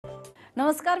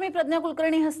नमस्कार, मी प्रज्ञा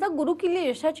कुलकर्णी हस्तक गुरु किल्ली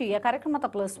यशाची या कार्यक्रमात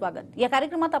आपलं स्वागत। या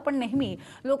कार्यक्रमात आपण नेहमी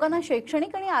लोकांना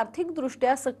शैक्षणिक आणि आर्थिक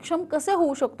दृष्ट्या सक्षम कसे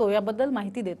होऊ शकतो याबद्दल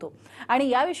माहिती देतो आणि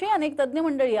याविषयी अनेक तज्ञ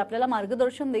मंडळी आपल्याला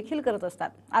मार्गदर्शन देखील करत असतात।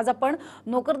 आज आपण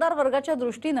नोकरदार वर्गाच्या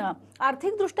दृष्टीने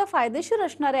आर्थिक दृष्ट्या फायदेशीर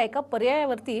असणाऱ्या एका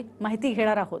पर्यायावरती माहिती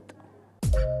घेणार आहोत।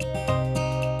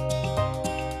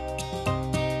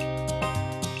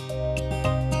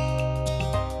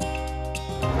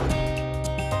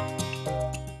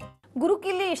 गुरु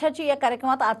किल्ली यशाची या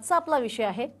कार्यक्रमात आजचा आपला विषय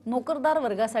आहे नोकरदार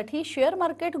वर्गासाठी शेअर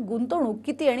मार्केट गुंतवणूक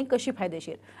किती आणि कशी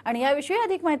फायदेशीर। आणि याविषयी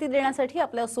अधिक माहिती देण्यासाठी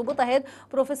आपल्या सोबत आहेत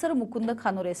प्रोफेसर मुकुंद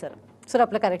खानोरे सर। सर,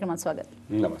 आपल्या कार्यक्रमात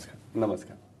स्वागत। नमस्कार।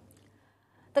 नमस्कार।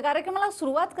 तर कार्यक्रमाला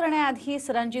सुरुवात करण्याआधी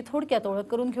सरांची थोडक्यात ओळख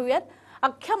करून घेऊयात।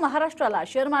 अख्ख्या महाराष्ट्राला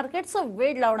शेअर मार्केटचं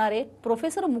वेड लावणारे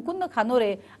प्रोफेसर मुकुंद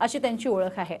खानोरे अशी त्यांची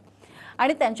ओळख आहे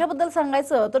आणि त्यांच्याबद्दल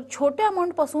सांगायचं तर छोट्या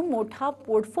अमाउंट पासून मोठा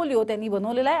पोर्टफोलिओ त्यांनी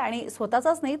बनवलेला आहे आणि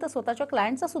स्वतःचाच नाही तर स्वतःच्या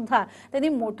क्लायंटचा सुद्धा त्यांनी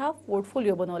मोठा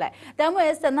पोर्टफोलिओ बनवलाय।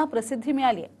 त्यामुळेच त्यांना प्रसिद्धी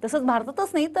मिळाली आहे। तसंच भारतातच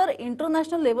नाही तर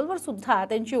इंटरनॅशनल लेवलवर सुद्धा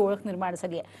त्यांची ओळख निर्माण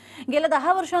झाली आहे। गेल्या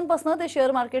 10 वर्षांपासून ते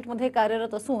शेअर मार्केटमध्ये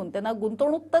कार्यरत असून त्यांना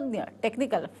गुंतवणूक तज्ञ,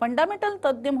 टेक्निकल, फंडामेंटल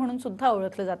तज्ञ म्हणून सुद्धा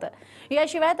ओळखलं जातं।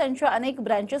 याशिवाय त्यांच्या अनेक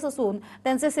ब्रांचेस असून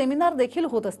त्यांचे सेमिनार देखील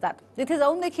होत असतात। तिथे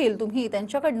जाऊन देखील तुम्ही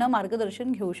त्यांच्याकडनं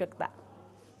मार्गदर्शन घेऊ शकता।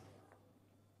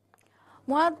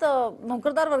 मुळात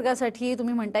नोकरदार वर्गासाठी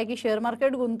तुम्ही म्हणताय की शेअर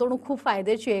मार्केट गुंतवणूक खूप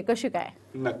फायद्याची आहे, कशी काय?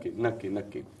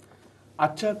 नक्की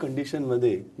आजच्या कंडिशन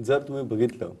मध्ये जर तुम्ही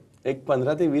बघितलं एक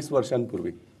 15 ते 20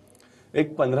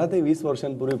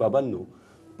 वर्षांपूर्वी बाबांनो,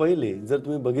 पहिले जर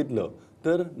तुम्ही बघितलं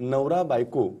तर नवरा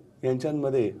बायको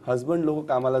यांच्यामध्ये हस्बंड लोक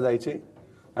कामाला जायचे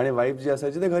आणि वाईफ जे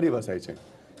असायचे ते घरी बसायचे।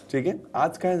 ठीक आहे,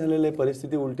 आज काय झालेलं आहे,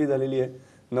 परिस्थिती उलटी झालेली आहे।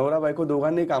 नवरा बायको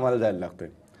दोघांनाही कामाला जायला लागतंय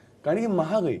कारण की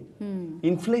महागाई,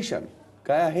 इन्फ्लेशन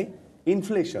काय आहे,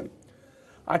 इन्फ्लेशन।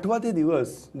 आठवा ते दिवस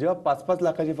जेव्हा 5-5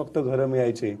 लाखाचे फक्त घरं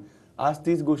मिळायचे, आज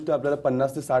तीच गोष्ट आपल्याला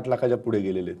 50 ते 60 लाखाच्या पुढे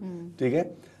गेलेले। ठीक आहे,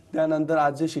 त्यानंतर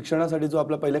आज जे शिक्षणासाठी जो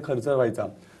आपला पहिले खर्च व्हायचा,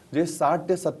 जे 60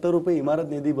 ते 70 रुपये इमारत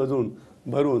निधी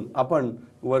भरून आपण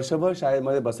वर्षभर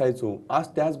शाळेमध्ये बसायचो, आज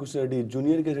त्याच गोष्टीसाठी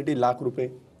ज्युनियर केसाठी ₹1,00,000,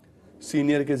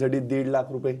 सिनियर केसाठी ₹1.5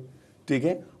 लाख। ठीक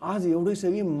आहे, आज एवढी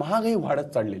सगळी महागाई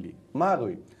वाढत चाललेली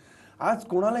महागाई। आज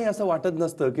कोणालाही असं वाटत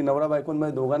नसतं की नवरा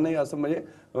बायकोंमध्ये दोघांनाही असं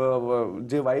म्हणजे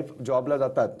जे वाईफ जॉबला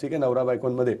जातात, ठीक आहे, नवरा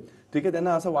बायकोंमध्ये, ठीक आहे,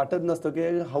 त्यांना असं वाटत नसतं की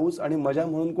हाऊस आणि मजा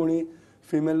म्हणून कोणी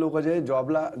फिमेल लोक जे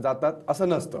जॉबला जातात असं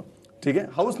नसतं। ठीक आहे,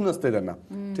 हाऊस नसते त्यांना,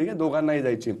 ठीक आहे, दोघांनाही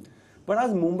जायची। पण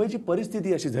आज मुंबईची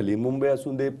परिस्थिती अशी झाली, मुंबई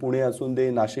असून दे, पुणे असून दे,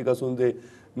 नाशिक असून दे,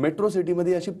 मेट्रो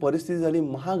सिटीमध्ये अशी परिस्थिती झाली,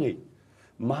 महागाई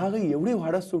एवढी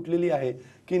वाढत सुटलेली आहे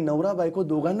की नवरा बायको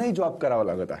दोघांनाही जॉब करावा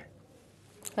लागत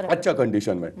आहे आजच्या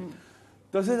कंडिशनमध्ये।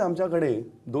 तसेच आमच्याकडे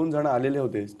 2 जण आलेले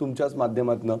होते तुमच्याच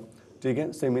माध्यमातून, ठीक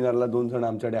आहे, सेमिनारला 2 जण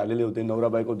आमच्याकडे आलेले होते, नवरा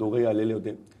बायको दोघेही आलेले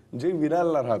होते, जे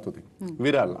विरारला राहत होते,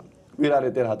 विरार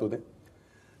येथे राहत होते।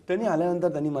 त्यांनी आल्यानंतर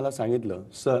त्यांनी मला सांगितलं,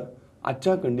 सर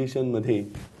आजच्या कंडिशनमध्ये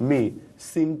मी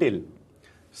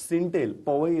सिंटेल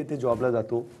पवई येथे जॉबला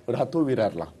राहतो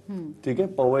विरारला। ठीक आहे,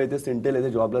 पवई येथे सिंटेल येथे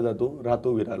जॉबला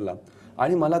राहतो विरारला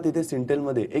आणि मला तिथे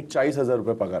सिंटेलमध्ये एक 40,000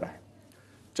 रुपये पगार आहे।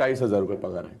 40,000 रुपये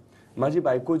पगार आहे। माझी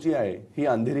बायको जी आहे ही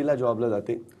अंधेरीला जॉबला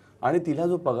जाते आणि तिला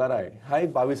जो पगार आहे हा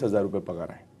एक 22,000 रुपये पगार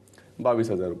आहे।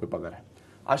 22,000 रुपये पगार आहे।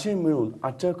 असे मिळून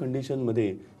आजच्या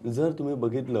कंडिशनमध्ये जर तुम्ही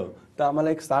बघितलं तर आम्हाला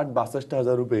एक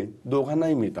 60-62,000 रुपये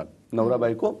दोघांनाही मिळतात, नवरा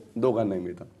बायको दोघांनाही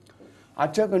मिळतात।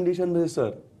 आजच्या कंडिशनमध्ये सर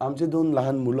आमचे 2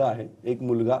 लहान मुलं आहे, एक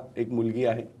मुलगा एक मुलगी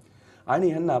आहे आणि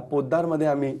ह्यांना पोद्दारमध्ये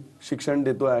आम्ही शिक्षण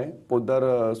देतो आहे।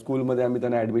 पोद्दार स्कूलमध्ये आम्ही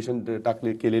त्यांना ॲडमिशन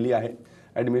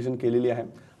केलेली आहे।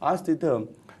 आज तिथं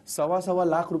 1.25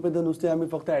 लाख रुपये तर नुसते आम्ही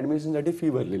फक्त ॲडमिशनसाठी फी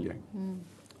भरलेली आहे,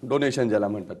 डोनेशन ज्याला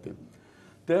म्हणतात ते।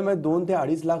 त्यामुळे 2 ते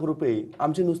 2.5 लाख रुपये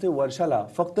आमचे नुसते वर्षाला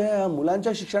फक्त या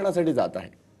मुलांच्या शिक्षणासाठी जात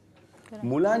आहे।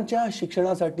 मुलांच्या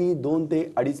शिक्षणासाठी 2 ते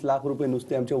 2.5 लाख रुपये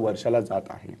नुसते आमच्या वर्षाला जात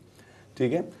आहे।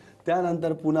 ठीक आहे,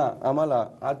 त्यानंतर पुन्हा आम्हाला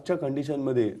आजच्या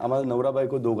कंडिशनमध्ये आम्हाला नवरा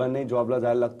बायको दोघांनाही जॉबला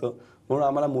जायला लागतं, म्हणून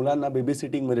आम्हाला मुलांना बेबी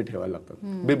सिटिंगमध्ये ठेवायला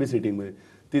लागतं। बेबी सिटिंगमध्ये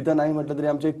तिथं नाही म्हटलं तरी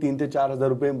आमचे 3 ते 4,000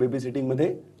 रुपये बेबी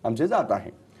सिटिंगमध्ये आमचे जात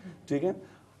आहे। ठीक आहे,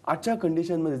 आजच्या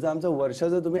कंडिशनमध्ये जर आमचं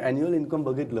वर्षाचं तुम्ही ॲन्युअल इन्कम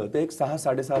बघितलं तर एक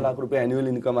 6-6.5 लाख रुपये ॲन्युअल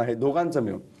इन्कम आहे दोघांचं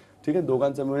मिळून। ठीक आहे,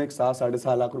 दोघांचं मिळून एक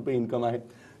 6-6.5 लाख रुपये इन्कम आहे।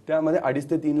 त्यामध्ये 2.5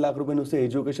 ते 3 लाख रुपये नुसते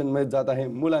एज्युकेशनमध्ये जात आहे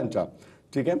मुलांच्या।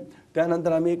 ठीक आहे,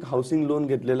 त्यानंतर आम्ही एक हाऊसिंग लोन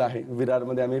घेतलेला आहे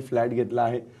विरारमध्ये, आम्ही फ्लॅट घेतला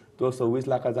आहे, तो 26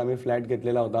 लाखाचा आम्ही फ्लॅट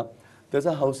घेतलेला होता।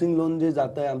 त्याचं हाऊसिंग लोन जे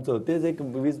जात आहे आमचं तेच एक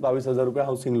 20-22,000 रुपये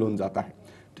हाऊसिंग लोन जात आहे।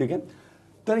 ठीक आहे,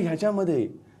 तर ह्याच्यामध्ये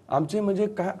आमचे म्हणजे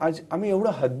काय आज आम्ही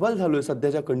एवढं हतबल झालोय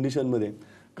सध्याच्या कंडिशनमध्ये,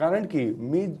 कारण की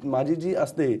माझी जी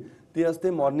असते ती असते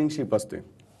मॉर्निंग शिफ्ट असते।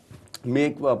 मी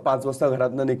एक 5 वाजता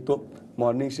घरातनं निघतो,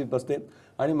 मॉर्निंग शिफ्ट असते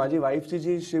आणि माझी वाईफची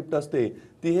जी शिफ्ट असते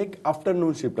ती एक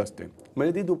आफ्टरनून शिफ्ट असते,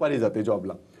 म्हणजे ती दुपारी जाते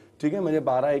जॉबला, ठीक आहे. म्हणजे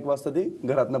 12-1 वाजता ती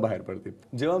घरातनं बाहेर पडते.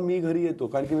 जेव्हा मी घरी येतो,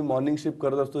 कारण की मी मॉर्निंग शिफ्ट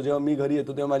करत असतो, जेव्हा मी घरी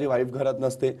येतो तेव्हा माझी वाईफ घरात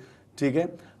नसते, ठीक आहे.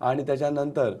 आणि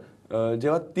त्याच्यानंतर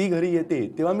जेव्हा ती घरी येते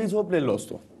तेव्हा मी झोपलेलो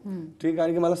असतो, ठीक आहे,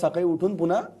 कारण की मला सकाळी उठून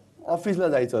पुन्हा ऑफिसला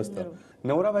जायचं असतं.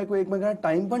 नवरा बायको एकमेकांना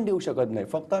टाइम पण देऊ शकत नाही,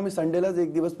 फक्त आम्ही संडेलाच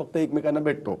एक दिवस फक्त एकमेकांना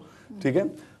भेटतो, ठीक आहे,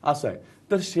 असं आहे.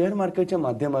 तर शेअर मार्केटच्या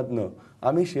माध्यमातून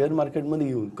आम्ही शेअर मार्केटमध्ये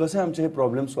येऊन कसे आमचे हे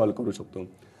प्रॉब्लेम सॉल्व्ह करू शकतो.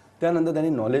 त्यानंतर त्यांनी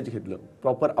नॉलेज घेतलं,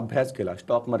 प्रॉपर अभ्यास केला,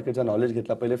 स्टॉक मार्केटचा नॉलेज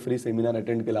घेतला, पहिले फ्री सेमिनार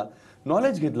अटेंड केला,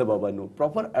 नॉलेज घेतलं बाबांनो,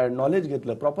 प्रॉपर नॉलेज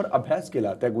घेतलं, प्रॉपर अभ्यास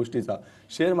केला त्या गोष्टीचा,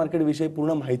 शेअर मार्केटविषयी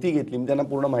पूर्ण माहिती घेतली, मी त्यांना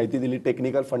पूर्ण माहिती दिली,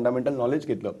 टेक्निकल फंडामेंटल नॉलेज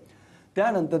घेतलं.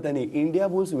 त्यानंतर त्यांनी इंडिया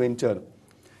बुल्स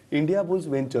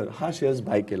वेंचर हा शेअर्स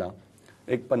बाय केला.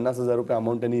 एक 50,000 रुपये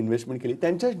अमाऊंट त्यांनी इन्व्हेस्टमेंट केली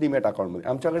त्यांच्याच डीमॅट अकाउंटमध्ये,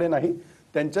 आमच्याकडे नाही,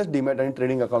 त्यांच्याच डीमॅट आणि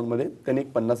ट्रेडिंग अकाउंटमध्ये त्यांनी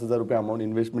एक 50,000 रुपये अमाऊंट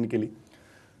इन्व्हेस्टमेंट केली.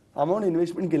 अमाऊंट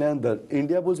इन्व्हेस्टमेंट केल्यानंतर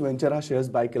इंडिया बुल्स वेंचर हा शेअर्स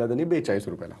बाय केला त्यांनी 42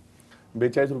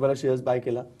 रुपयाला शेअर्स बाय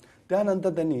केला. त्यानंतर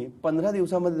त्यांनी 15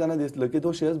 दिवसामध्ये त्यांना दिसलं की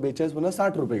तो शेअर्स 42 पुन्हा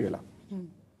 60 रुपये गेला.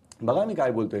 बघा मी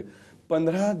काय बोलतोय,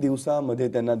 15 दिवसामध्ये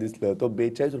त्यांना दिसलं तो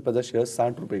 42 रुपयाचा शेअर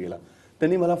 60 रुपये गेला.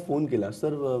 त्यांनी मला फोन केला,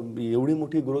 सर एवढी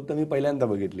मोठी ग्रोथ तर मी पहिल्यांदा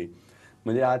बघितली,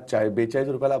 म्हणजे आज 42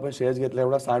 रुपयाला आपण शेअर्स घेतला,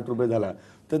 एवढा 60 रुपये झाला.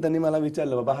 तर त्यांनी मला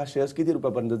विचारलं, बाबा हा शेअर्स किती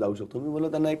रुपयापर्यंत जाऊ शकतो. मी बोललो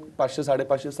त्यांना एक 500,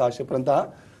 550, 600 पर्यंत हा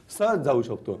सहज जाऊ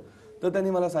शकतो. तर त्यांनी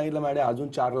मला सांगितलं, मॅडम अजून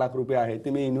 4 लाख रुपये आहे, ते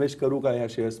मी इन्व्हेस्ट करू का ह्या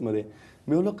शेअर्समध्ये.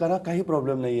 मी बोललो करा, काही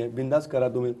प्रॉब्लेम नाही आहे, बिंदास करा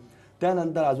तुम्ही.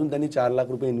 त्यानंतर अजून त्यांनी 4 लाख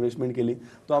रुपये इन्व्हेस्टमेंट केली.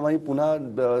 तो आम्ही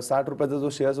पुन्हा 60 रुपयाचा जो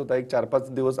शेअर्स होता, एक 4-5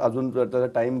 दिवस अजून त्याचा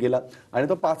टाइम गेला आणि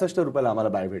तो 65 रुपयाला आम्हाला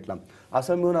बाय भेटला.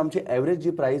 असं मिळून आमची ॲव्हरेज जी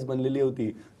प्राइस बनलेली होती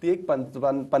ती एक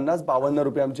 50-52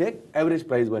 रुपये आमची एक ॲव्हरेज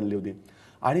प्राइस बनली होती.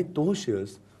 आणि तो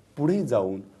शेअर्स पुढे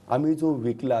जाऊन आम्ही जो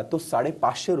विकला तो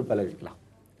 550 रुपयाला विकला.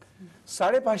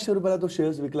 550 रुपयाला तो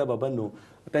शेअर्स विकला बाबांनो.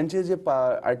 त्यांचे जे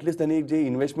ॲटलिस्ट त्यांनी जे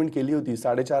इन्व्हेस्टमेंट केली होती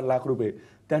 4.5 लाख रुपये,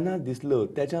 त्यांना दिसलं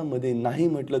त्याच्यामध्ये नाही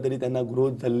म्हटलं तरी त्यांना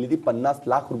ग्रोथ झालेली ती 50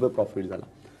 लाख रुपये प्रॉफिट झाला.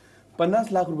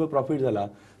 50 लाख रुपये प्रॉफिट झाला.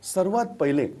 सर्वात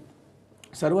पहिले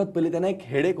त्यांना एक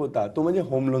हेडेक होता, तो म्हणजे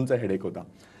होम लोनचा हेडेक होता.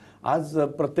 आज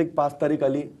प्रत्येक 5 तारीख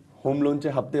आली, होम लोनचे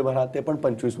हप्ते भरा, ते पण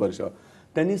 25 वर्ष.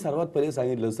 त्यांनी सर्वात पहिले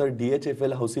सांगितलं, सर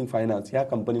DHFL हाऊसिंग फायनान्स ह्या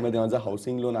कंपनीमध्ये माझं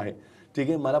हाऊसिंग लोन आहे, ठीक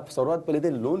आहे, मला सर्वात पहिले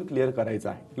ते लोन क्लिअर करायचं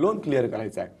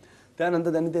आहे.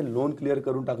 त्यानंतर त्यांनी ते लोन क्लिअर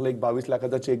करून टाकलं, एक 22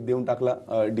 लाखाचा चेक देऊन टाकला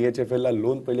DHFLला,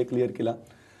 लोन पहिले क्लिअर केला.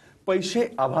 पैसे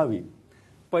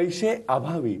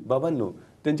अभावी बाबांनो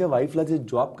त्यांच्या वाईफला जे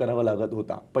जॉब करावा लागत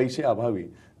होता, पैसे अभावी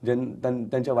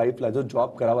त्यांच्या वाईफला जो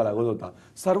जॉब करावा लागत होता,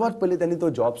 सर्वात पहिले त्यांनी तो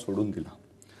जॉब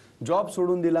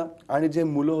सोडून दिला. आणि जे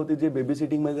मुलं होते, जे बेबी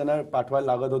सिटिंगमध्ये त्यांना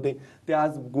पाठवायला लागत होते, ते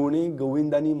आज गुणी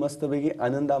गोविंदानी मस्तपैकी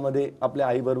आनंदामध्ये आपल्या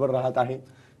आईबरोबर राहत आहे,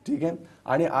 ठीक आहे.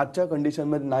 आणि आजच्या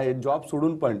कंडिशनमध्ये नाही, जॉब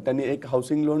सोडून पण त्यांनी एक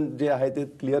हाऊसिंग लोन जे आहे ते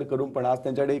क्लिअर करून पण आज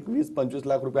त्यांच्याकडे एक 20-25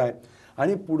 लाख रुपये आहे.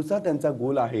 आणि पुढचा त्यांचा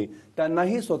गोल आहे,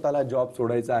 त्यांनाही स्वतःला जॉब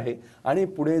सोडायचा आहे आणि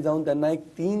पुढे जाऊन त्यांना एक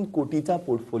 3 कोटीचा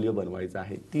पोर्टफोलिओ बनवायचा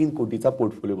आहे.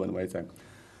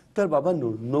 तर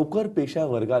बाबांनो, नोकर पेशा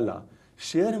वर्गाला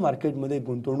शेअर मार्केटमध्ये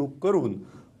गुंतवणूक करून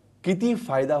किती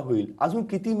फायदा होईल, अजून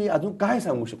काय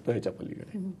सांगू शकतो ह्याच्या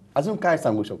पलीकडे, अजून काय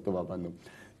सांगू शकतो बाबांनो.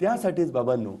 त्यासाठीच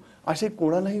बाबांनो, असे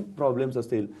कोणालाही प्रॉब्लेम्स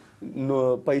असतील,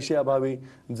 पैसे अभावी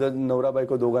जर नवरा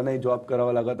बायको दोघांनाही जॉब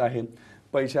करावा लागत आहे,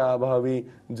 पैशा अभावी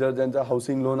जर ज्यांचा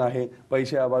हाऊसिंग लोन आहे,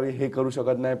 पैसे अभावी हे करू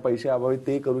शकत नाही, पैसे अभावी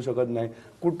ते करू शकत नाही,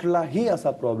 कुठलाही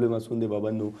असा प्रॉब्लेम असून दे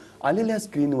बाबांनो, आलेल्या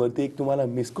स्क्रीनवरती एक तुम्हाला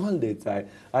मिस कॉल द्यायचा आहे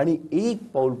आणि एक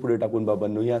पाऊल पुढे टाकून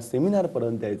बाबांनो या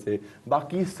सेमिनारपर्यंत यायचे.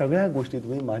 बाकी सगळ्या गोष्टी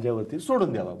तुम्ही माझ्यावरती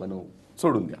सोडून द्या बाबांनो,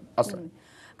 सोडून द्या. असं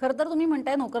खरं तर तुम्ही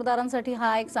म्हणताय नोकरदारांसाठी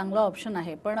हा एक चांगला ऑप्शन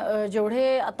आहे, पण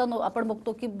जेवढे आता आपण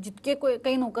बघतो की जितके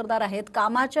काही नोकरदार आहेत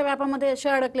कामाच्या व्यापामध्ये असे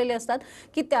अडकलेले असतात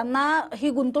की त्यांना ही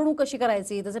गुंतवणूक कशी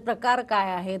करायची, त्याचे प्रकार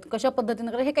काय आहेत, कशा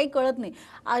पद्धतीने करायचं हे काही कळत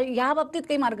नाही. या बाबतीत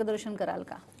काही मार्गदर्शन कराल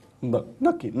का?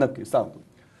 नक्की सांगतो.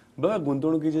 बघा,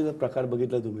 गुंतवणुकीचे जर प्रकार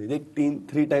बघितला तुम्ही, एक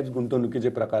 3 टाइप्स गुंतवणुकीचे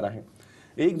प्रकार आहे.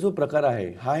 एक जो प्रकार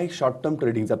आहे हा एक शॉर्ट टर्म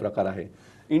ट्रेडिंगचा प्रकार आहे,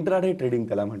 इंट्राडे ट्रेडिंग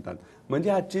त्याला म्हणतात. म्हणजे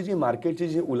आजची जी मार्केटची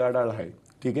जी उलाढाल आहे,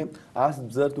 ठीक आहे, आज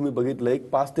जर तुम्ही बघितलं एक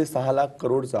 5 ते 6 लाख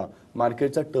करोडचा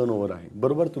मार्केटचा टर्नओव्हर आहे,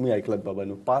 बरोबर तुम्ही ऐकलात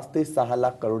बाबांनो, 5 ते 6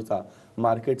 लाख करोडचा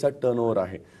मार्केटचा टर्नओव्हर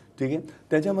आहे, ठीक आहे.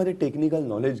 त्याच्यामध्ये टेक्निकल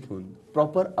नॉलेज घेऊन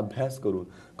प्रॉपर अभ्यास करून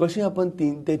कसे आपण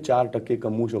 3 ते 4%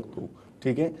 कमवू शकतो,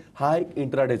 ठीक आहे, हा एक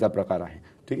इंट्राडेचा प्रकार आहे,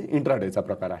 ठीक आहे, इंट्राडेचा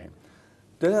प्रकार आहे.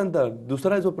 त्यानंतर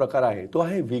दुसरा जो प्रकार आहे तो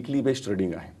आहे weekly based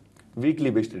trading.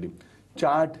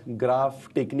 Chart, graph,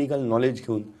 technical knowledge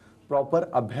घेऊन प्रॉपर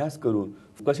अभ्यास करून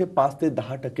कसे 5 ते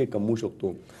 10% कमवू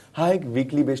शकतो, हा एक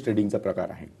वीकली बेस्ड ट्रेडिंगचा प्रकार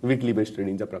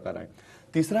आहे.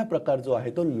 तिसरा प्रकार जो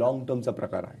आहे तो लॉंग टर्मचा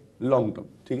प्रकार आहे, लॉंग टर्म.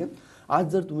 ठीक आहे. आज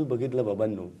जर तुम्ही बघितलं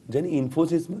बाबांनो, ज्यांनी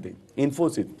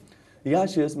इन्फोसिस या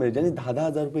शेअर्समध्ये ज्यांनी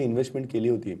 10,000 रुपये इन्व्हेस्टमेंट केली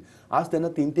होती, आज त्यांना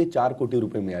 3 ते 4 कोटी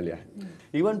रुपये मिळाले आहेत.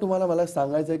 इव्हन तुम्हाला मला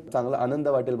सांगायचं एक चांगला आनंद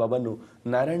वाटेल बाबांनो,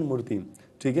 नारायण मूर्ती,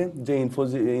 ठीक आहे, जे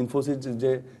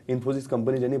इन्फोसिस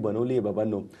कंपनी ज्यांनी बनवली आहे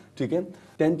बाबांनो, ठीक आहे,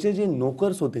 त्यांचे जे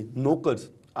नोकर्स होते,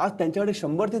 आज त्यांच्याकडे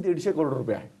 100 ते 150 करोड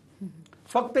रुपये आहे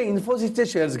फक्त इन्फोसिसचे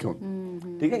शेअर्स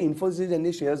घेऊन. ठीक आहे. इन्फोसिस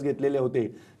ज्यांनी शेअर्स घेतलेले होते,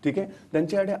 ठीक आहे,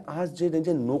 त्यांच्याकडे आज जे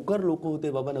त्यांचे नोकर लोक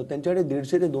होते बाबांनो, त्यांच्याकडे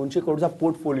 150 ते 200 करोडचा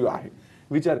पोर्टफोलिओ आहे.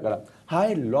 विचार करा, हा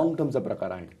एक लॉंग टर्मचा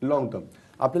प्रकार आहे. लॉंग टर्म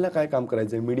आपल्याला काय काम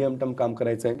करायचंय? मीडियम टर्म काम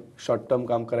करायचंय, शॉर्ट टर्म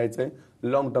काम करायचंय,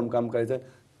 लॉंग टर्म काम करायचंय.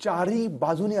 चारही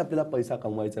बाजूनी आपल्याला पैसा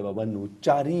कमवायचा आहे बाबांनो,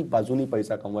 चारही बाजूनी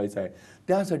पैसा कमवायचा आहे.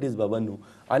 त्यासाठीच बाबांनो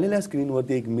आलेल्या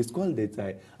स्क्रीनवरती एक मिस कॉल द्यायचा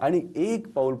आहे आणि एक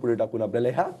पाऊल पुढे टाकून आपल्याला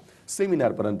ह्या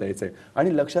सेमिनारपर्यंत यायचं आहे.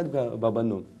 आणि लक्षात घ्या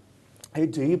बाबांनो, हे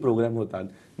जेही प्रोग्राम होतात,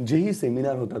 जेही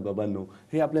सेमिनार होतात बाबांनो,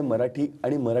 हे आपल्या मराठी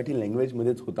आणि मराठी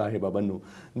लँग्वेजमध्येच होत आहे बाबांनो.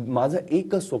 माझं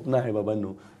एकच स्वप्न आहे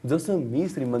बाबांनो, जसं मी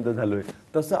श्रीमंत झालोय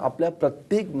तसं आपल्या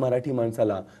प्रत्येक मराठी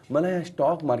माणसाला मला या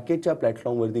स्टॉक मार्केटच्या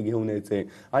प्लॅटफॉर्मवरती घेऊन यायचं आहे.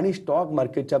 आणि स्टॉक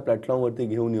मार्केटच्या प्लॅटफॉर्मवरती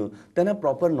घेऊन येऊन त्यांना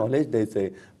प्रॉपर नॉलेज द्यायचं आहे,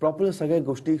 प्रॉपर सगळ्या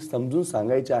गोष्टी समजून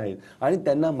सांगायच्या आहेत आणि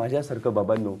त्यांना माझ्यासारखं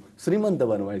बाबांनो श्रीमंत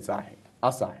बनवायचं आहे.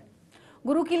 असं आहे.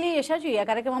 गुरु केली यशाची या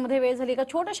कार्यक्रमामध्ये वेळ झाली का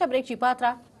छोट्याशा ब्रेकची. पाहत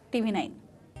राहा TV9.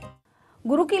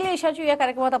 गुरु केली यशाची या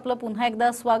कार्यक्रमात आपलं पुन्हा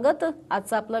एकदा स्वागत.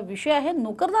 आजचा आपला विषय आहे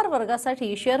नोकरदार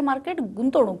वर्गासाठी शेअर मार्केट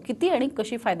गुंतवणूक किती आणि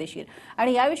कशी फायदेशीर.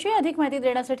 आणि याविषयी अधिक माहिती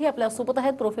देण्यासाठी आपल्या सोबत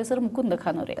आहेत प्रोफेसर मुकुंद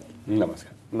खानोरे.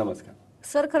 नमस्कार. नमस्कार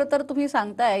सर, खरं तर तुम्ही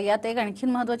सांगताय यात एक आणखीन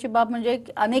महत्त्वाची बाब म्हणजे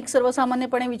अनेक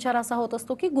सर्वसामान्यपणे विचार असा होत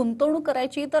असतो की गुंतवणूक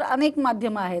करायची तर अनेक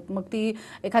माध्यमं आहेत. मग ती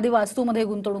एखादी वास्तूमध्ये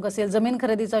गुंतवणूक असेल, जमीन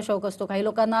खरेदीचा शौक असतो, काही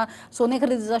लोकांना सोने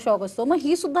खरेदीचा शौक असतो, मग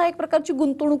ही सुद्धा एक प्रकारची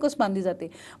गुंतवणूकच मानली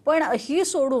जाते. पण ही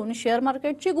सोडून शेअर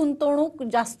मार्केटची गुंतवणूक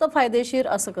जास्त फायदेशीर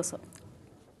असं कसं?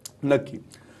 नक्की.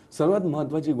 सर्वात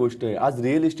महत्त्वाची गोष्ट आहे, आज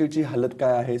रिअल इस्टेटची हालत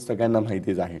काय आहे सगळ्यांना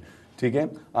माहितीच आहे. ठीक आहे.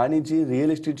 आणि जी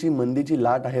रिअल इस्टेटची मंदीची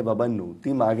लाट आहे बाबांनो,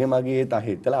 ती मागे मागे येत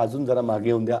आहे. त्याला अजून जरा मागे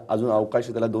येऊन द्या, अजून अवकाश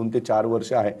आहे, त्याला 2 ते 4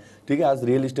 वर्ष आहे. ठीक आहे. आज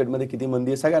रिअल इस्टेटमध्ये किती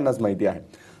मंदी आहे सगळ्यांनाच माहिती आहे.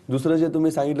 दुसरं जे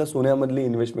तुम्ही सांगितलं सोन्यामधली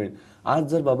इन्व्हेस्टमेंट, आज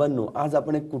जर बाबांनो आज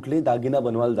आपण एक कुठलेही दागिना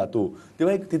बनवायला जातो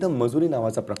तेव्हा एक तिथं मजुरी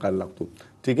नावाचा प्रकार लागतो.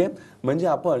 ठीक आहे. म्हणजे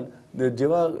आपण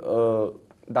जेव्हा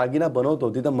दागिना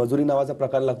बनवतो तिथं मजुरी नावाचा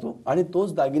प्रकार लागतो आणि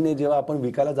तोच दागिने जेव्हा आपण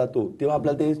विकायला जातो तेव्हा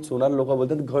आपल्याला ते सोनार लोक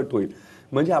बोलतात घट होईल.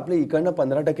 म्हणजे आपले इकडनं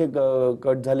 15%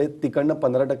 कट झाले, तिकडनं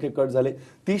 15% कट झाले,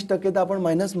 30% तर आपण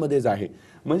मायनसमध्येच आहे.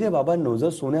 म्हणजे बाबांनो जर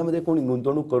सोन्यामध्ये कोणी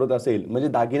गुंतवणूक करत असेल, म्हणजे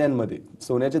दागिन्यांमध्ये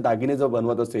सोन्याचे दागिने जर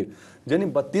बनवत असेल, ज्यांनी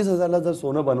 32,000ला जर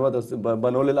सोनं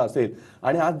बनवलेलं असेल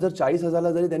आणि आज जर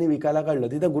 40,000ला जरी त्यांनी विकायला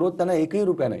काढलं, तिथं ग्रोथ त्यांना 1ही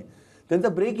रुपया नाही, त्यांचा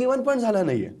ब्रेक इव्हन पण झाला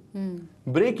नाहीये.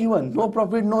 Break even, no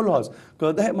profit no loss.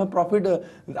 कळतंय? मग प्रॉफिट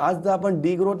आज जर आपण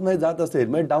डी ग्रोथ मध्ये जात असेल,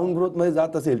 म्हणजे डाऊन ग्रोथ मध्ये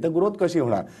जात असेल तर ग्रोथ कशी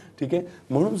होणार? ठीक आहे.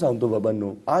 म्हणून सांगतो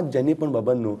बाबांनो, आज ज्यांनी पण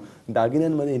बाबांनो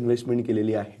दागिन्यांमध्ये इन्व्हेस्टमेंट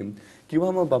केलेली आहे किंवा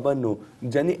मग बाबांनो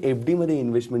ज्यांनी FD मध्ये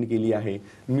इन्व्हेस्टमेंट केली आहे,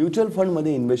 म्युच्युअल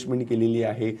फंडमध्ये इन्व्हेस्टमेंट केलेली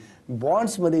आहे,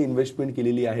 बॉन्ड्समध्ये इन्व्हेस्टमेंट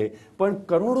केलेली आहे, पण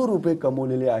करोडो रुपये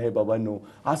कमवलेले आहे बाबांनो,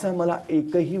 असा मला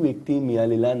एकही व्यक्ती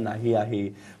मिळालेला नाही आहे.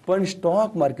 पण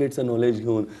स्टॉक मार्केटचं नॉलेज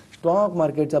घेऊन, स्टॉक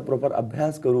मार्केटचा प्रॉपर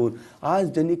अभ्यास करून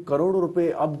आज ज्यांनी करोडो रुपये,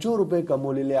 अब्जो रुपये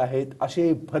कमवलेले आहेत,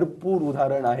 असे भरपूर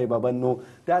उदाहरण आहे बाबांनो.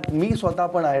 त्यात मी स्वतः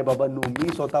पण आहे बाबांनो, मी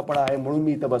स्वतः पण आहे, म्हणून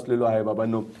मी इथं बसलेलो आहे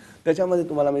बाबांनो. त्याच्यामध्ये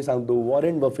तुम्हाला मी सांगतो,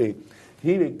 वॉरेन बफे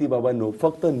ही व्यक्ती बाबांनो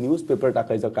फक्त न्यूजपेपर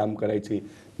टाकायचं काम करायचे,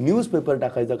 न्यूजपेपर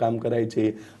टाकायचं काम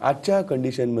करायचे. आजच्या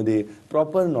कंडिशनमध्ये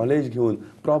प्रॉपर नॉलेज घेऊन,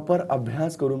 प्रॉपर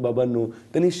अभ्यास करून बाबांनो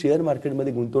त्यांनी शेअर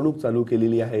मार्केटमध्ये गुंतवणूक चालू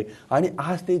केलेली आहे आणि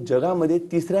आज ते जगामध्ये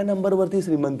 3ऱ्या नंबरवरती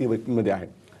श्रीमंतीमध्ये आहे.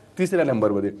 3ऱ्या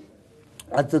नंबरमध्ये.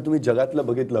 आज जर तुम्ही जगातलं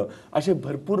बघितलं, असे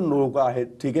भरपूर लोक आहेत.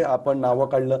 ठीक आहे. आपण नावं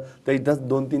काढलं तर इथं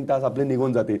 2-3 तास आपले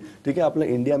निघून जाते. ठीक आहे. आपलं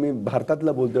इंडिया, मी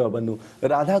भारतातलं बोलतोय बाबांनो.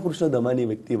 राधाकृष्ण दमानी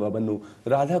व्यक्ती बाबांनो,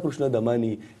 राधाकृष्ण दमानी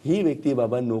ही व्यक्ती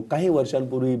बाबांनो काही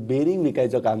वर्षांपूर्वी बेरिंग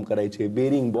विकायचं काम करायचे.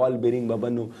 बेरिंग, बॉल बेरिंग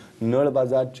बाबांनो, नळ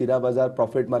बाजार, चिरा बाजार,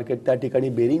 प्रॉफिट मार्केट त्या ठिकाणी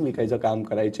बेरिंग विकायचं काम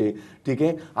करायचे. ठीक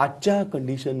आहे. आजच्या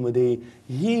कंडिशनमध्ये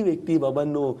ही व्यक्ती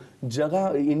बाबांनो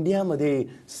इंडियामध्ये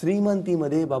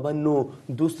श्रीमंतीमध्ये बाबांनो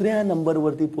 2ऱ्या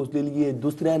नंबरवरती पोहोचलेली आहे.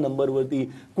 2ऱ्या नंबरवरती.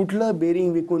 कुठलं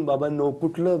बेरिंग विकून बाबांनो,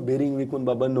 कुठलं बेरिंग विकून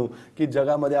बाबांनो की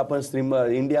जगामध्ये आपण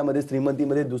इंडियामध्ये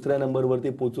श्रीमंतीमध्ये 2ऱ्या नंबरवरती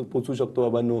पोचू शकतो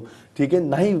बाबांनो. ठीक आहे.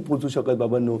 नाही पोचू शकत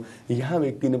बाबांनो. ह्या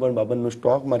व्यक्तीने पण बाबांनो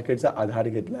स्टॉक मार्केटचा आधार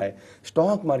घेतलाय,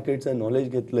 स्टॉक मार्केटचं नॉलेज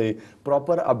घेतलंय,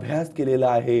 प्रॉपर अभ्यास केलेला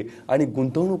आहे आणि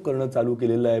गुंतवणूक करणं चालू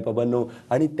केलेलं आहे बाबांनो.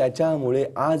 आणि त्याच्यामुळे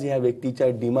आज ह्या व्यक्तीच्या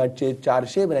डीमार्टचे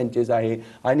 400 ब्रँचेस आहे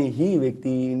आणि ही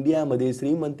व्यक्ती इंडियामध्ये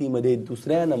श्रीमंतीमध्ये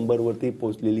 2ऱ्या नंबरवरती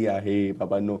पोहोचलेली आहे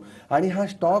बाबांनो. आणि हा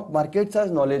स्टॉक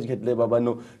मार्केटचाच नॉलेज घेतलंय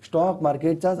बाबांनो, स्टॉक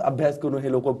मार्केटचाच अभ्यास करून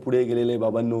हे लोक पुढे गेलेले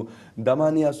बाबांनो.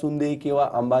 दमानी असून दे किंवा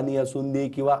अंबानी असून दे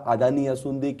किंवा अदानी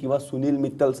असून दे किंवा सुनील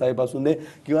मित्तल साहेब असून दे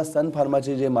किंवा सन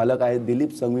फार्माचे जे मालक आहेत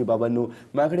दिलीप संघवी बाबांनो,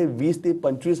 माझ्याकडे 20 ते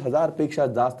 25,000 पेक्षा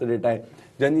जास्त डेटा आहे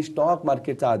ज्यांनी स्टॉक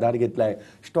मार्केटचा आधार घेतलाय,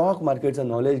 स्टॉक मार्केटचं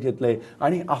नॉलेज घेतलंय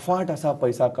आणि अफाट असा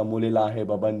पैसा कमवलेला आहे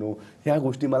बाबांनो. ह्या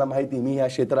गोष्टी मला माहिती, मी या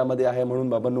क्षेत्रामध्ये आहे म्हणून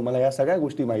बाबांनो मला या सगळ्या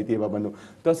गोष्टी माहिती आहे बाबांनो.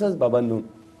 तसंच बाबांनो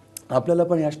आपल्याला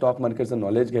पण या स्टॉक मार्केटचं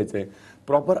नॉलेज घ्यायचं आहे,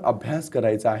 प्रॉपर अभ्यास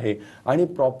करायचा आहे आणि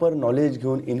प्रॉपर नॉलेज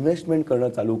घेऊन इन्व्हेस्टमेंट करणं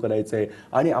चालू करायचं आहे.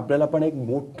 आणि आपल्याला पण एक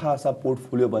मोठा असा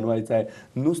पोर्टफोलिओ बनवायचा आहे.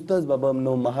 नुसतंच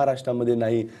बाबांनो महाराष्ट्रामध्ये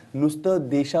नाही, नुसतं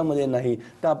देशामध्ये नाही,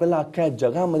 तर आपल्याला अख्ख्या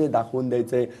जगामध्ये दाखवून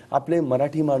द्यायचं आहे. आपले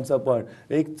मराठी माणसं पण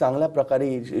एक चांगल्या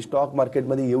प्रकारे स्टॉक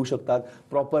मार्केटमध्ये येऊ शकतात,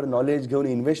 प्रॉपर नॉलेज घेऊन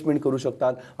इन्व्हेस्टमेंट करू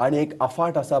शकतात आणि एक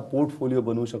अफाट असा पोर्टफोलिओ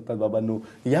बनवू शकतात बाबांनो.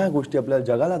 या गोष्टी आपल्याला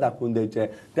जगाला दाखवून द्यायच्या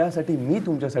आहे. त्यासाठी मी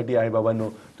तुमच्यासाठी आहे बाबांनो.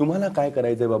 तुम्हाला काय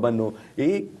करायचं आहे बाबांनो,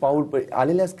 एक पाऊल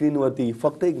आलेल्या स्क्रीनवरती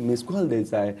फक्त एक मिस कॉल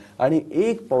द्यायचा आहे आणि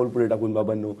एक पाऊल पुढे टाकून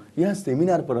बाबांनो या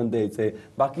सेमिनार पर्यंत यायचंय.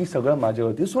 बाकी सगळं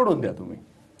माझ्यावरती सोडून द्या तुम्ही.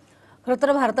 खरं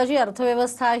तर भारताची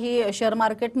अर्थव्यवस्था ही शेअर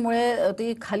मार्केटमुळे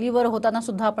ती खालीवर होताना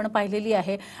सुद्धा आपण पाहिलेली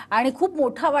आहे आणि खूप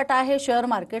मोठा वाटा आहे शेअर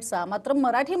मार्केटचा. मात्र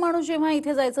मराठी माणूस जेव्हा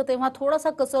इथे जायचं तेव्हा थोडासा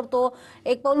कचरतो,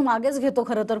 एक पाऊल मागेच घेतो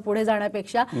खरं तर पुढे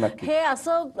जाण्यापेक्षा. हे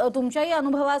असं तुमच्याही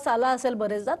अनुभवास आला असेल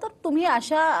बरेचदा, तर तुम्ही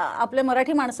अशा आपल्या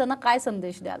मराठी माणसांना काय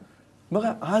संदेश द्याल?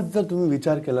 बघा, आज जर तुम्ही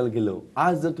विचार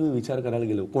करायला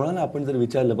गेलो, कोणाला आपण जर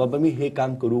विचारलं बाबा मी हे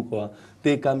काम करू का,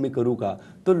 ते काम मी करू का,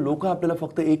 तर लोक आपल्याला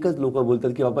फक्त एकच लोक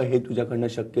बोलतात की बाबा हे तुझ्याकडनं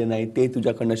शक्य नाही, ते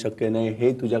तुझ्याकडनं शक्य नाही,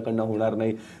 हे तुझ्याकडनं होणार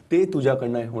नाही, ते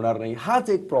तुझ्याकडनं होणार नाही. हाच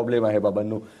एक प्रॉब्लेम आहे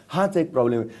बाबांनो, हाच एक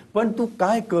प्रॉब्लेम आहे. पण तू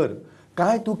काय कर,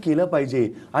 काय तू केलं पाहिजे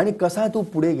आणि कसा तू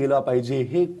पुढे गेला पाहिजे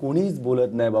हे कोणीच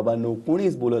बोलत नाही बाबांनो,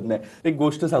 कोणीच बोलत नाही. एक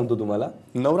गोष्ट सांगतो तुम्हाला,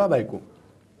 नवरा बायको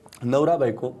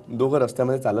दोघं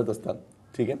रस्त्यामध्ये चालत असतात,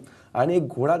 ठीक आहे, आणि एक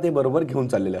घोडा ते बरोबर घेऊन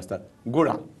चाललेले असतात,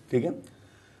 घोडा, ठीक आहे.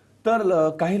 तर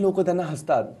काही लोक त्यांना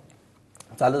हसतात,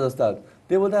 चालत असतात,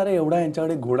 ते बोलतात अरे एवढा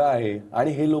यांच्याकडे घोडा आहे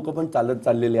आणि हे लोक पण चालत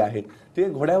चाललेले आहेत, ते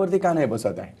घोड्यावरती का नाही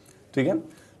बसत आहे, ठीक आहे.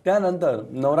 त्यानंतर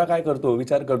नवरा काय करतो,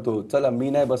 विचार करतो, चला मी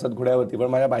नाही बसत घोड्यावरती पण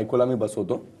माझ्या बायकोला मी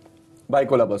बसवतो, तो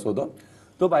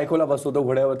बायकोला बसवतो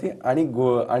घोड्यावरती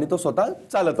आणि तो स्वतः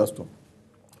चालत असतो,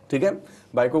 ठीक आहे.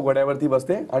 बायको घोड्यावरती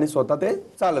बसते आणि स्वतः ते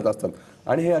चालत असतात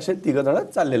आणि हे असे 3 जण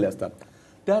चाललेले असतात.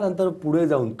 त्यानंतर पुढे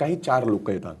जाऊन काही 4 लोक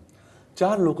येतात.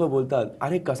 4 लोक बोलतात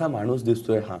अरे कसा माणूस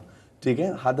दिसतोय हा, ठीक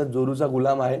आहे, हा तर जोरूचा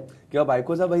गुलाम आहे किंवा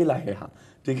बायकोचा बैल आहे हा,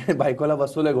 ठीक आहे. बायकोला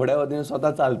बसवलंय घोड्यावरती,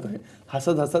 स्वतः चालतोय,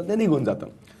 हसत हसत ते निघून जातं.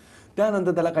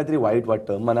 त्यानंतर त्याला काहीतरी वाईट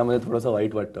वाटतं, मनामध्ये थोडंसं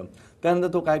वाईट वाटतं.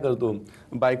 त्यानंतर तो काय करतो,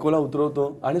 बायकोला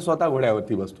उतरवतो आणि स्वतः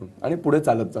घोड्यावरती बसतो आणि पुढे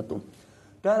चालत जातो.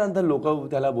 त्यानंतर लोक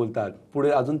त्याला बोलतात, पुढे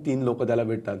अजून 3 लोक त्याला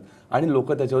भेटतात आणि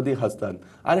लोक त्याच्यावरती हसतात,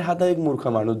 अरे हा तर एक मूर्ख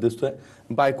माणूस दिसतोय,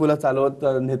 बायकोला चालवत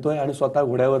नेतोय आणि स्वतः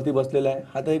घोड्यावरती बसलेला आहे,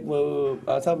 हा तर एक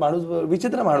असा माणूस,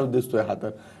 विचित्र माणूस दिसतोय हा तर,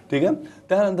 ठीक आहे.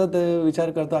 त्यानंतर ते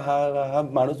विचार करतो, हा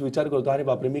माणूस विचार करतो, अरे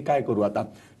बापरे मी काय करू आता,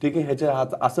 ठीक आहे, ह्याच्या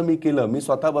असं मी केलं, मी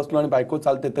स्वतः बसलो आणि बायको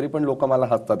चालते तरी पण लोक मला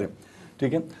हसतात,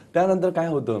 ठीक आहे. त्यानंतर काय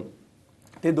होतं,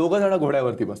 ते दोघं जण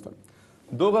घोड्यावरती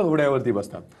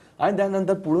बसतात आणि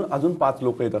त्यानंतर पुढून अजून 5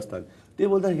 लोक येत असतात. ते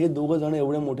बोलतात हे दोघं जण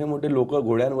एवढे मोठे मोठे लोक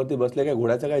घोड्यांवरती बसले, काय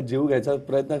घोड्याचा काय जीव घ्यायचा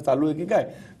प्रयत्न चालू आहे की काय,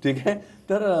 ठीक आहे.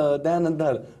 तर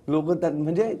त्यानंतर लोक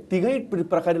म्हणजे 3ही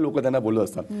प्रकारे लोक त्यांना बोलत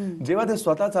असतात. जेव्हा ते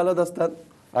स्वतः चालत असतात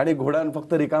आणि घोडा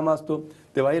फक्त रिकामा असतो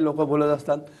तेव्हाही लोक बोलत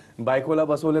असतात, बायकोला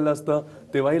बसवलेलं असतं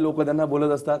तेव्हाही लोक त्यांना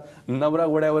बोलत असतात, नवरा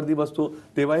घोड्यावरती बसतो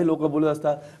तेव्हाही लोक बोलत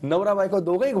असतात, नवरा बायको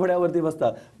दोघंही घोड्यावरती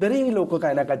बसतात तरीही लोक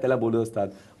काय ना काय त्याला बोलत असतात.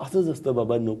 असंच असतं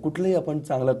बाबांनो, कुठलंही आपण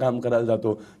चांगलं काम करायला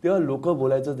जातो तेव्हा लोक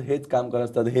बोलायचं हेच काम करत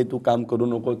असतात, हे तू काम करू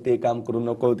नको, ते काम करू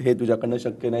नको, हे तुझ्याकडनं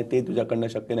शक्य नाही, ते तुझ्याकडनं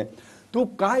शक्य नाही, तू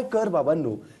काय कर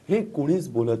बाबांनो, हे कोणीच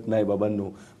बोलत नाही बाबांनो.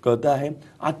 कळतं आहे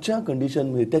आजच्या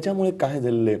कंडिशनमध्ये. त्याच्यामुळे काय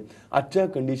झालेलं आहे, आजच्या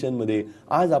कंडिशनमध्ये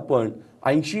आज आपण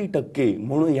 80%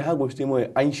 म्हणून ह्या गोष्टीमुळे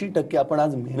 80% आपण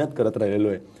आज मेहनत करत राहिलेलो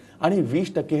आहे आणि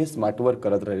 20% हे स्मार्ट वर्क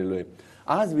करत राहिलेलो आहे.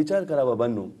 आज विचार करा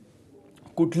बाबांनो,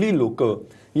 कुठली लोक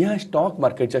या स्टॉक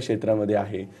मार्केटच्या क्षेत्रामध्ये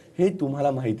आहे हे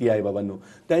तुम्हाला माहिती आहे बाबांनो.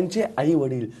 त्यांचे आई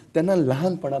वडील त्यांना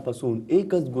लहानपणापासून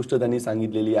एकच गोष्ट त्यांनी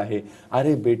सांगितलेली आहे,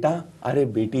 अरे बेटा, अरे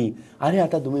बेटी, अरे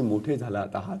आता तुम्ही मोठे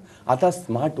झालात आहात, आता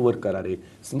स्मार्ट वर्क करा रे,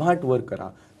 स्मार्ट वर्क करा.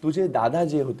 तुझे दादा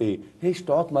जे होते हे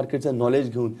स्टॉक मार्केटचं नॉलेज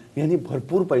घेऊन यांनी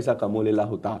भरपूर पैसा कमवलेला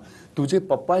होता. तुझे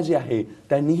पप्पा जे आहे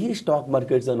त्यांनीही स्टॉक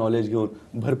मार्केटचं नॉलेज घेऊन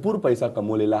भरपूर पैसा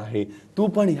कमवलेला आहे. तू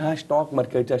पण ह्या स्टॉक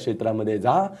मार्केटच्या क्षेत्रामध्ये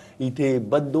जा, इथे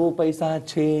बद्दो पैसा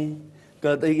छे,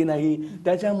 कळतंय की नाही.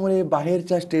 त्याच्यामुळे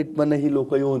बाहेरच्या स्टेटमधनं ही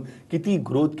लोक येऊन किती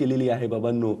ग्रोथ केलेली आहे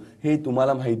बाबांनो हे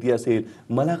तुम्हाला माहिती असेल.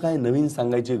 मला काय नवीन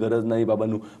सांगायची गरज नाही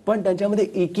बाबांनो, पण त्यांच्यामध्ये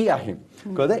एकी आहे,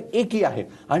 कळतंय, एकी आहे.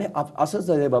 आणि असंच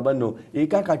आहे बाबांनो,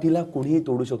 एका काठीला कोणीही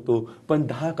तोडू शकतो पण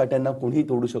 10 काठ्यांना कोणीही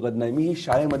तोडू शकत नाही. मी ही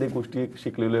शाळेमध्ये गोष्टी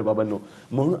शिकलेलो आहे बाबांनो.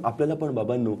 म्हणून आपल्याला पण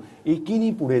बाबांनो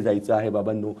एकीने पुढे जायचं आहे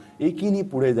बाबांनो, एकीने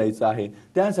पुढे जायचं आहे.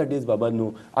 त्यासाठीच बाबांनो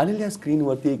आलेल्या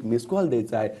स्क्रीनवरती एक मिस कॉल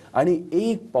द्यायचा आहे आणि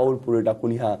एक पाऊल पुढे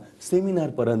टाकून ह्या सेमिनार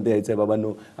पर्यंत यायचं आहे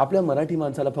बाबांनो. आपल्या मराठी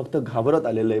माणसाला फक्त घाबरत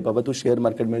आलेलं आहे, बाबा तू शेअर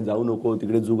मार्केटमध्ये जाऊ नको,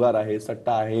 तिकडे जुगार आहे,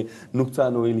 सट्टा आहे,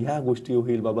 नुकसान होईल, ह्या गोष्टी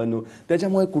होईल बाबांनो.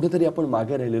 त्याच्यामुळे कुठेतरी आपण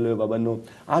मागे राहिलेलो आहे बाबांनो.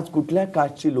 आज कुठल्या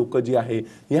कास्टची लोक जी आहे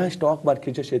या स्टॉक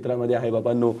मार्केटच्या क्षेत्रामध्ये आहे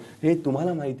बाबांनो हे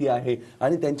तुम्हाला माहिती आहे.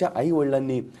 आणि त्यांच्या आई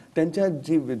वडिलांनी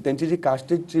त्यांची जी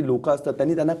कास्टची लोक असतात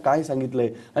त्यांनी त्यांना काय सांगितलंय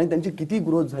आणि त्यांची किती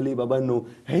ग्रोथ झाली बाबांनो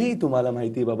हेही तुम्हाला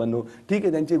माहिती बाबांनो. ठीक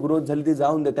आहे, त्यांची ग्रोथ झाली ती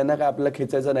जाऊन दे, त्यांना काय आपल्याला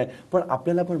खेचायचं नाही. पण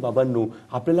आपल्याला पण बाबांनो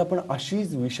आपल्याला पण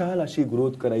अशीच विशाल अशी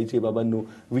ग्रोथ करायची बाबांनो,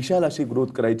 विशाल अशी ग्रोथ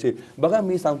करायची. बघा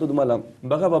मी सांगतो तुम्हाला,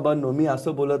 बघा बाबांनो मी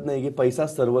असं बोलत नाही की पैसा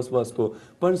सर्वस्व असतो,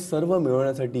 पण सर्व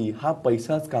मिळवण्यासाठी हा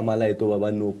पैसाच कामाला येतो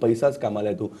बाबांनो, पैसाच कामाला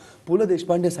येतो. पु ल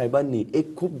देशपांडे साहेबांनी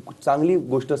एक खूप चांगली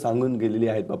गोष्ट सांगून गेलेली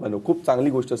आहे बाबांनो, खूप चांगली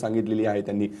गोष्ट सांगितलेली आहे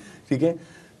त्यांनी. ठीक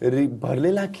आहे,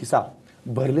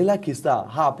 भरलेला खिसा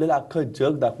हा आपल्याला अख्खं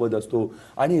जग दाखवत असतो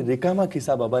आणि रिकामा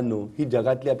खिसा बाबांनो ही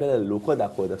जगातली आपल्याला लोक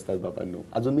दाखवत असतात बाबांनो.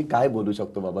 अजून मी काय बोलू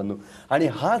शकतो बाबांनो. आणि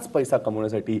हाच पैसा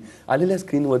कमवण्यासाठी आलेल्या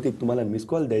स्क्रीनवरती तुम्हाला मिस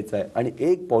कॉल द्यायचा आहे आणि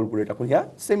एक पाऊल पुढे टाकून ह्या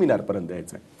सेमिनार पर्यंत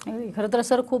यायचं आहे. खरं तर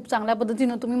सर खूप चांगल्या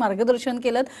पद्धतीने तुम्ही मार्गदर्शन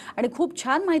केलं आणि खूप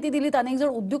छान माहिती दिलीत. अनेक जण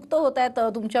उद्युक्त होत आहेत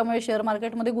तुमच्यामुळे शेअर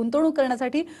मार्केटमध्ये गुंतवणूक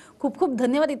करण्यासाठी. खूप खूप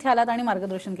धन्यवाद इथे आलात आणि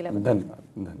मार्गदर्शन केल्याबद्दल.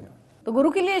 धन्यवाद. तो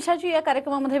गुरुकिल्ली यशाची या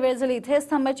कार्यक्रमामध्ये वेळ झाली इथेच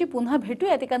थांबायची. पुन्हा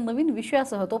भेटूयात एका नवीन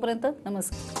विषयासह. तोपर्यंत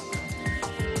नमस्कार.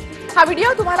 हा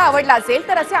व्हिडिओ तुम्हाला आवडला असेल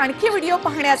तर असे आणखी व्हिडिओ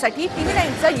पाहण्यासाठी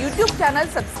TV9चं YouTube चॅनल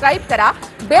सबस्क्राइब करा,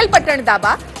 बेल बटन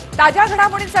दाबा. ताज्या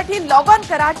घडामोडींसाठी लॉग ऑन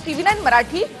करा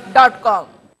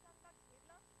TV9marathi.com.